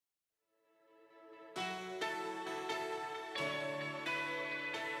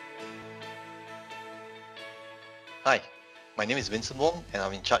My name is Vincent Wong and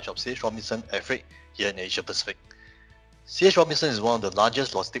I'm in charge of C.H. Robinson Air Freight here in Asia Pacific. C.H. Robinson is one of the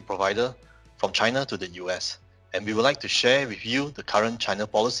largest logistic provider from China to the US, and we would like to share with you the current China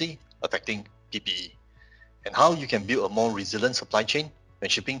policy affecting PPE and how you can build a more resilient supply chain when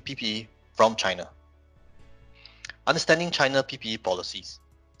shipping PPE from China. Understanding China PPE policies.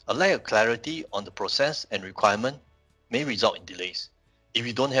 A lack of clarity on the process and requirement may result in delays if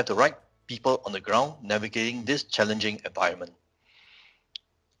you don't have the right people on the ground navigating this challenging environment.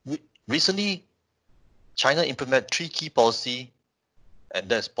 Recently, China implemented 3 key policies, and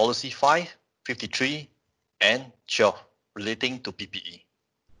that's Policy 5, 53, and 12 relating to PPE.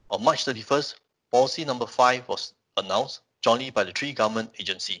 On March 31st, Policy number 5 was announced jointly by the 3 government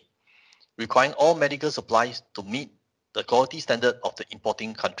agencies, requiring all medical supplies to meet the quality standard of the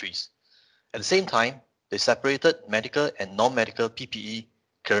importing countries. At the same time, they separated medical and non-medical PPE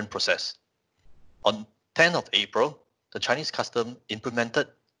clearance process. On 10th of April, the Chinese Customs implemented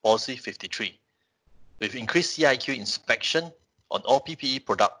Policy 53, with increased CIQ inspection on all PPE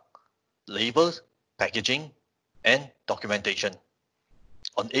product labels, packaging, and documentation.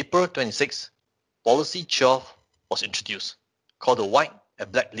 On April 26, Policy 12 was introduced, called the White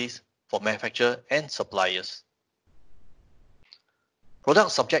and Black List for manufacturers and suppliers.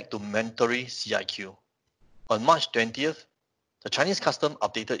 Products subject to mandatory CIQ. On March 20th, the Chinese Customs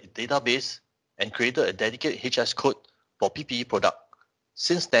updated its database and created a dedicated HS code for PPE product.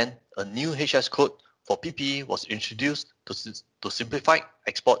 Since then, a new HS code for PPE was introduced to simplify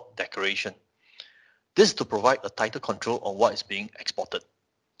export declaration. This is to provide a tighter control on what is being exported.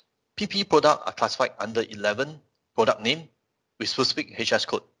 PPE products are classified under 11 product name with specific HS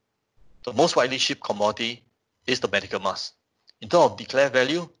code. The most widely shipped commodity is the medical mask. In terms of declared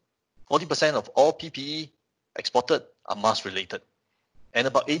value, 40% of all PPE exported are mask related, and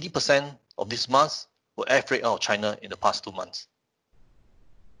about 80% of these masks were air freight out of China in the past 2 months.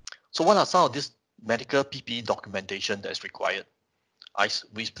 So what are some of this medical PPE documentation that is required?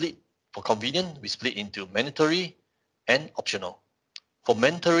 For convenience, we split into mandatory and optional. For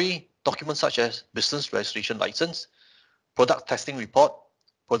mandatory, documents such as business registration license, product testing report,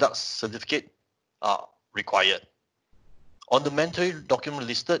 product certificate are required. On the mandatory document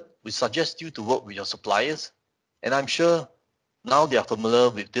listed, we suggest you to work with your suppliers, and I'm sure now they are familiar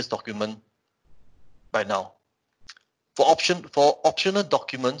with this document by now. For optional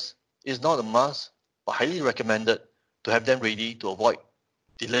documents, it's not a must, but highly recommended to have them ready to avoid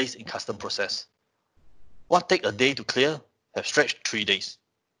delays in custom process. What take a day to clear have stretched 3 days,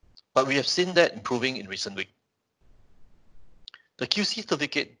 but we have seen that improving in recent weeks. The QC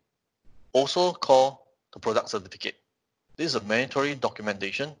certificate, also called the product certificate. This is a mandatory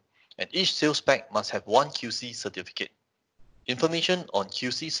documentation, and each sales pack must have one QC certificate. Information on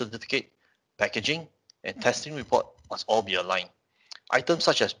QC certificate, packaging, and testing report must all be aligned. Items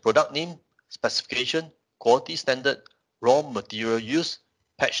such as product name, specification, quality standard, raw material use,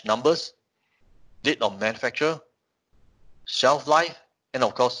 batch numbers, date of manufacture, shelf life, and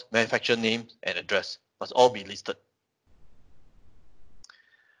of course, manufacturer name and address must all be listed.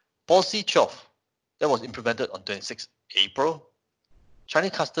 Policy 12, that was implemented on 26 April. China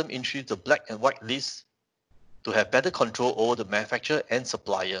Customs introduced the black and white list to have better control over the manufacturer and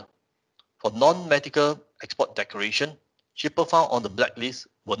supplier. For non-medical export declaration, shippers found on the blacklist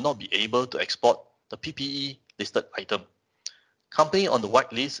will not be able to export the PPE listed item. Companies on the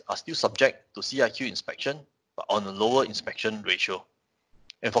white list are still subject to CIQ inspection, but on a lower inspection ratio.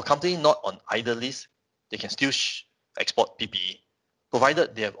 And for companies not on either list, they can still export PPE,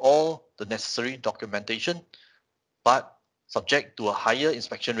 provided they have all the necessary documentation, but subject to a higher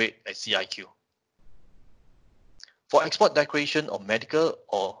inspection rate at CIQ. For export declaration of medical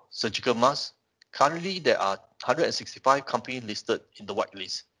or surgical masks, currently there are 165 companies listed in the white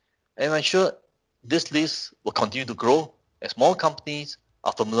list, and I'm sure this list will continue to grow as more companies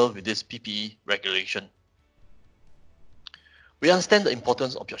are familiar with this PPE regulation. We understand the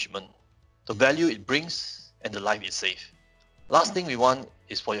importance of your shipment, the value it brings, and the life it saves. Last thing we want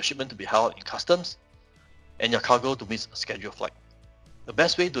is for your shipment to be held in customs and your cargo to miss a scheduled flight. The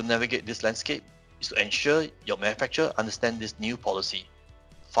best way to navigate this landscape is to ensure your manufacturer understands this new policy,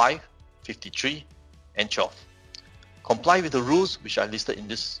 5, 53, and 12. Comply with the rules which are listed in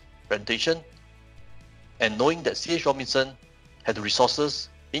this presentation, and knowing that C.H. Robinson had the resources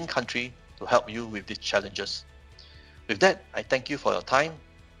in country to help you with these challenges. With that, I thank you for your time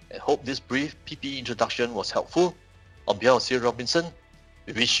and hope this brief PPE introduction was helpful. On behalf of C.H. Robinson,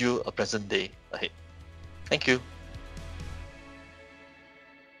 we wish you a pleasant day ahead. Thank you.